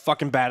Chief, that he's a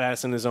fucking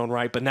badass in his own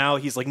right. But now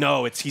he's like,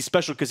 no, he's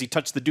special because he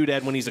touched the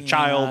doodad when he's a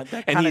child,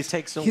 That and kind he's of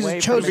takes he's away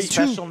a from his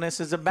chosen two. specialness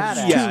as a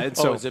badass. Yeah, and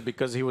so- is it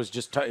because he was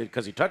just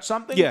because he touched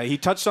something? Yeah, he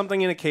touched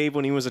something in a cave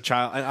when he was a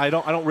child. I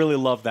don't really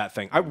love that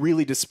thing. I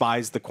really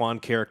despise the Kwan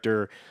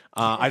character.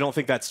 I don't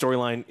think that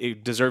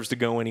storyline deserves to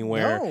go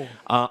anywhere.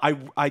 No.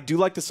 I do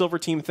like the Silver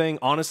Team thing.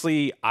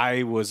 Honestly,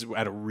 I was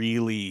at a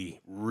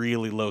really,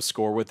 really low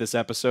score with this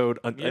episode.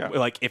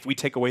 Like if we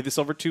take away the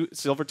Silver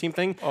Team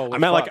thing, we're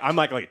I'm at like fucked. I'm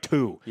like a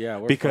 2. Yeah,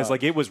 we're because fucked.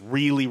 like it was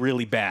really,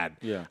 really bad.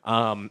 Yeah.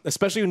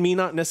 Especially with me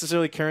not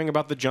necessarily caring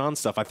about the John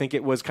stuff. I think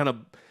it was kind of.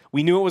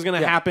 We knew it was going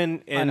to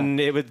happen, and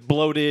it was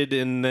bloated,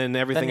 and then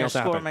everything Then your else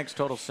score happened. makes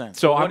total sense.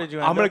 So what I'm, did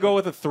you I'm going to up go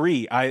with? with a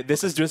 3.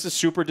 This is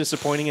super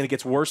disappointing, and it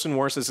gets worse and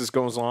worse as this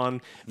goes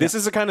on. This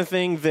is the kind of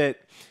thing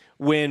that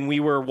when we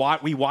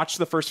watched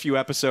the first few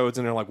episodes,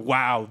 and they're like,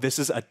 wow, this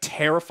is a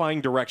terrifying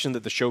direction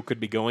that the show could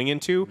be going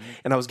into,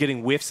 and I was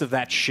getting whiffs of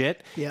that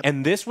shit. Yep.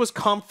 And this was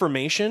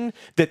confirmation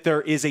that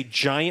there is a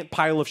giant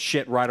pile of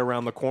shit right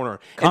around the corner.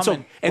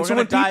 Coming. And We're so going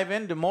when to dive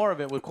into more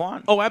of it with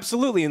Kwan. Oh,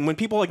 absolutely. And when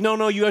people are like,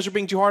 no, you guys are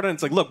being too hard on it,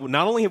 it's like, look,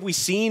 not only have we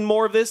seen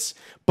more of this,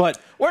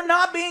 but We're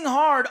not being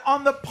hard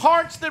on the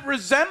parts that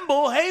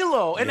resemble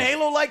Halo and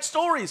Halo-like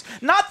stories.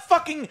 Not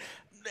fucking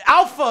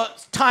Alpha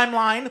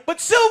timeline, but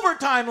Silver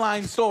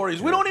timeline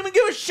stories. We don't even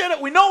give a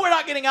shit. We know we're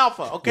not getting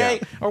Alpha, okay?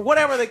 Yeah. Or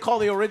whatever they call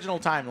the original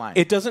timeline.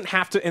 it doesn't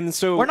have to. And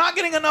so We're not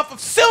getting enough of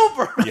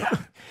Silver. Yeah.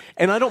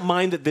 And I don't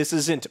mind that this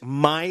isn't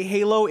my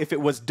Halo if it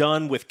was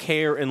done with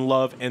care and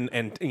love and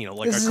you know,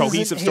 like This a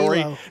cohesive isn't story.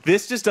 Halo.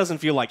 This just doesn't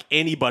feel like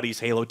anybody's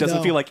Halo. It doesn't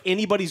No. feel like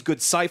anybody's good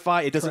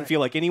sci-fi. It doesn't Correct. feel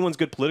like anyone's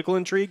good political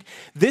intrigue.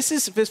 This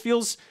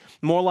feels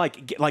more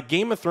like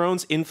Game of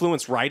Thrones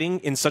influenced writing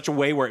in such a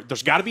way where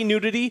there's got to be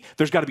nudity,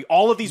 there's got to be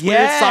all of these weird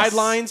Yes.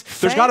 sidelines,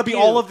 there's got to be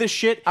Thank all you. of this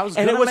shit. I was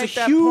and it gonna was a make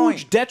that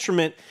huge point.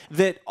 detriment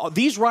that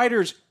these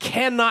writers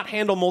cannot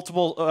handle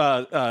multiple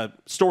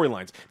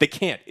storylines. They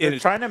can't. They're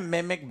trying to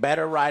mimic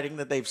better writing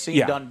that they've seen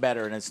Yeah. done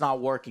better, and it's not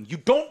working. You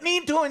don't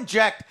need to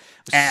inject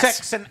Ass.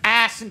 sex and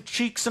ass and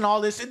cheeks and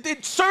all this.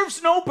 It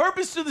serves no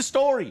purpose to the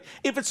story.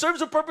 If it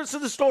serves a purpose to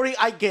the story,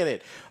 I get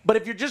it. But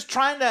if you're just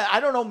trying to, I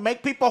don't know,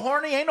 make people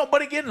horny, ain't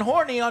nobody getting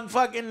horny on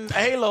fucking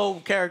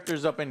Halo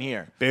characters up in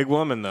here. Big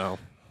woman though.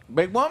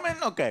 Big woman?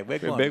 Okay,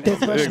 big woman.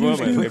 Big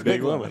woman.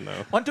 Big woman though.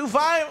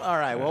 125? All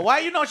right. Well, why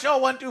you don't show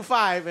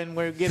 125 and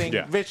we're getting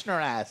Yeah. Vishner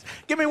ass?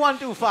 Give me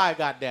 125,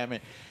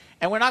 goddammit.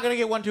 And we're not going to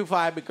get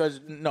 125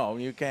 because, no,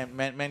 you can't.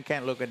 Men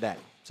can't look at that.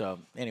 So,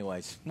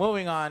 anyways,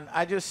 moving on.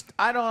 I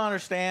don't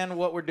understand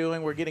what we're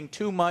doing. We're getting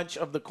too much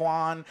of the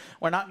Kwan.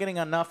 We're not getting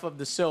enough of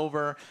the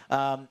Silver.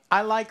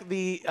 I like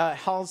the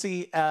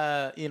Halsey,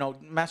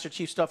 Master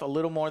Chief stuff a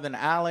little more than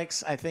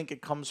Alex. I think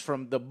it comes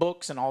from the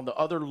books and all the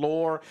other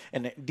lore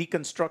and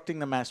deconstructing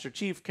the Master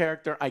Chief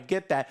character. I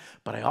get that.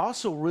 But I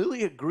also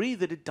really agree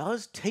that it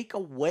does take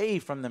away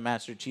from the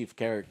Master Chief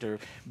character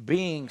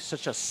being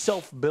such a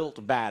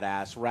self-built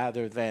badass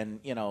rather than,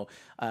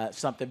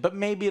 something. But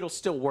maybe it'll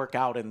still work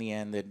out in the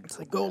end. It's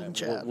like golden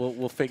child.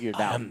 We'll figure it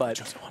out. But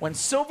when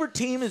Silver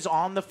Team is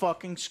on the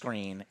fucking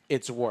screen,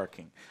 it's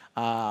working.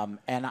 And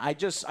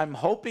I'm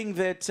hoping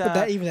that.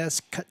 But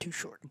that's cut too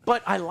short.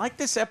 But I like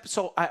this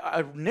episode.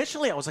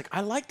 Initially, I was like,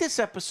 I like this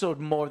episode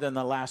more than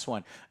the last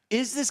one.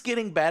 Is this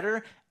getting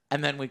better?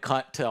 And then we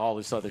cut to all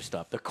this other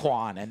stuff, the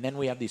Kwan, and then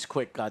we have these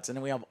quick cuts, and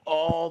then we have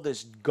all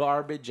this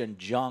garbage and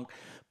junk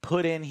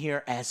put in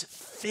here as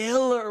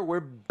filler.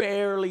 We're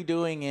barely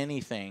doing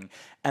anything.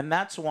 And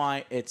that's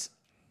why it's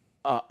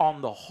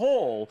on the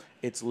whole,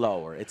 it's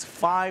lower. It's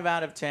 5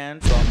 out of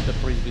 10 from the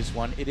previous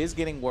one. It is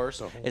getting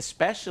worse,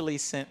 especially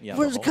since... Yeah,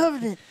 Where's the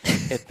Covenant?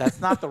 That's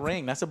not the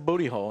ring. That's a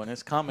booty hole, and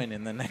it's coming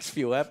in the next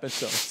few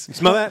episodes. You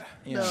smell that?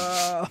 You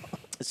know.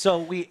 So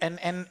we...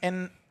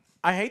 And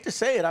I hate to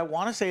say it. I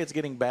want to say it's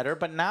getting better,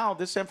 but now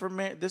this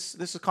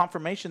is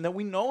confirmation that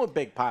we know a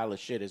big pile of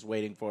shit is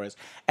waiting for us,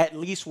 at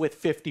least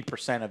with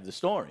 50% of the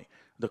story.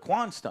 The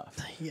Kwan stuff.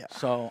 Yeah.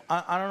 So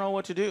I don't know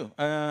what to do.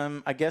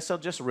 I guess I'll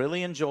just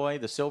really enjoy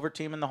the Silver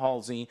Team and the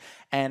Halsey.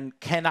 And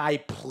can I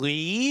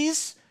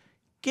please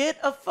get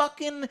a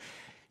fucking...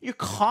 You're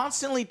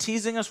constantly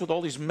teasing us with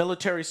all these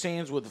military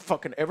scenes with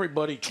fucking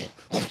everybody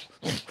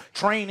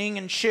training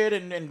and shit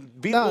and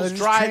vehicles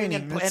driving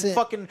and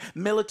fucking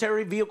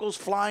military vehicles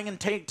flying and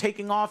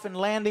taking off and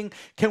landing.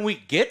 Can we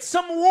get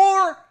some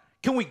war?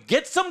 Can we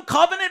get some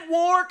Covenant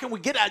war? Can we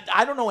get,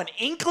 I don't know, an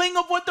inkling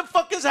of what the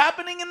fuck is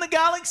happening in the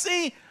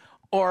galaxy?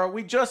 Or are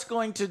we just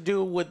going to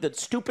do with the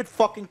stupid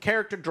fucking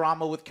character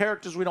drama with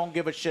characters we don't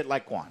give a shit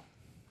like Kwan?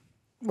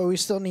 Well, we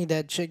still need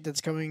that chick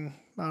that's coming.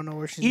 I don't know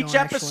where she's going. Each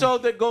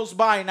episode that goes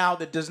by now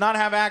that does not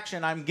have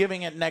action, I'm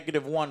giving it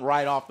 -1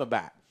 right off the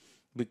bat.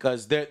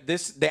 Because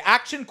the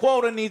action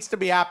quota needs to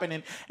be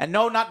happening. And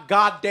no, not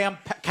goddamn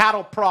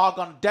cattle prog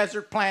on a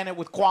desert planet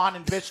with Kwan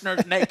and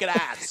Vishnu's naked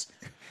ass.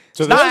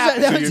 So, you're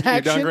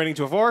downgrading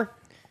to a 4?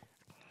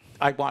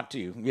 I want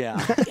to, yeah.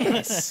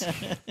 Yes.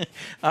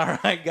 All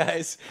right,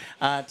 guys.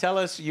 Tell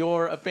us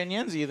your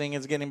opinions. Do you think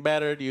it's getting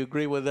better? Do you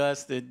agree with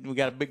us that we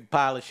got a big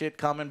pile of shit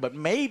coming? But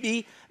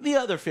maybe the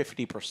other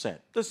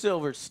 50%, the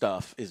silver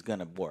stuff, is going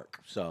to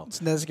work. So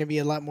there's going to be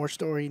a lot more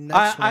story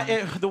next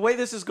one. The way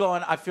this is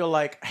going, I feel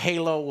like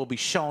Halo will be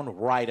shown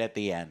right at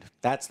the end.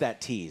 That's that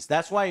tease.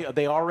 That's why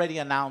they already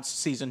announced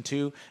Season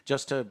 2,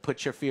 just to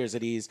put your fears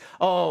at ease.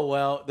 Oh,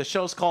 well, the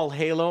show's called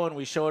Halo, and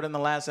we show it in the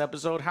last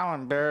episode. How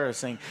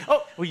embarrassing.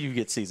 Oh, well, you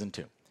get Season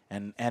 2.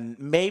 And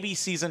maybe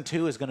Season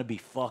 2 is going to be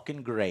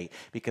fucking great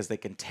because they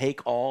can take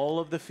all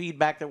of the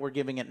feedback that we're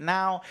giving it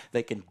now.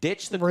 They can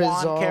ditch the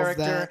Kwan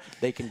character. That.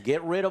 They can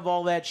get rid of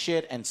all that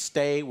shit and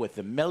stay with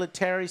the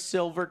military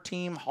Silver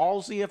Team,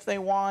 Halsey if they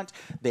want,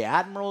 the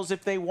Admirals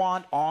if they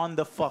want, on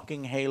the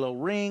fucking Halo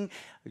ring.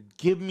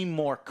 Give me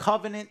more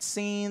Covenant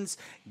scenes.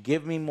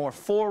 Give me more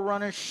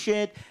Forerunner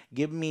shit.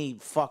 Give me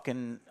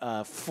fucking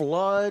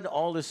Flood,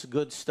 all this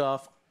good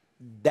stuff.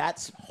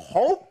 That's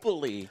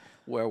hopefully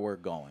where we're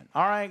going.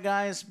 All right,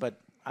 guys, but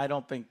I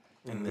don't think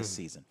in this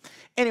season.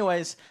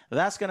 Anyways,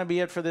 that's going to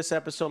be it for this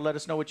episode. Let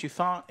us know what you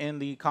thought in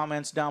the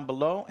comments down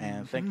below,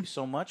 and thank you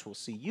so much. We'll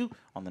see you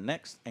on the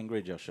next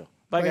AngryJoe show.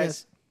 Bye,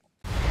 guys.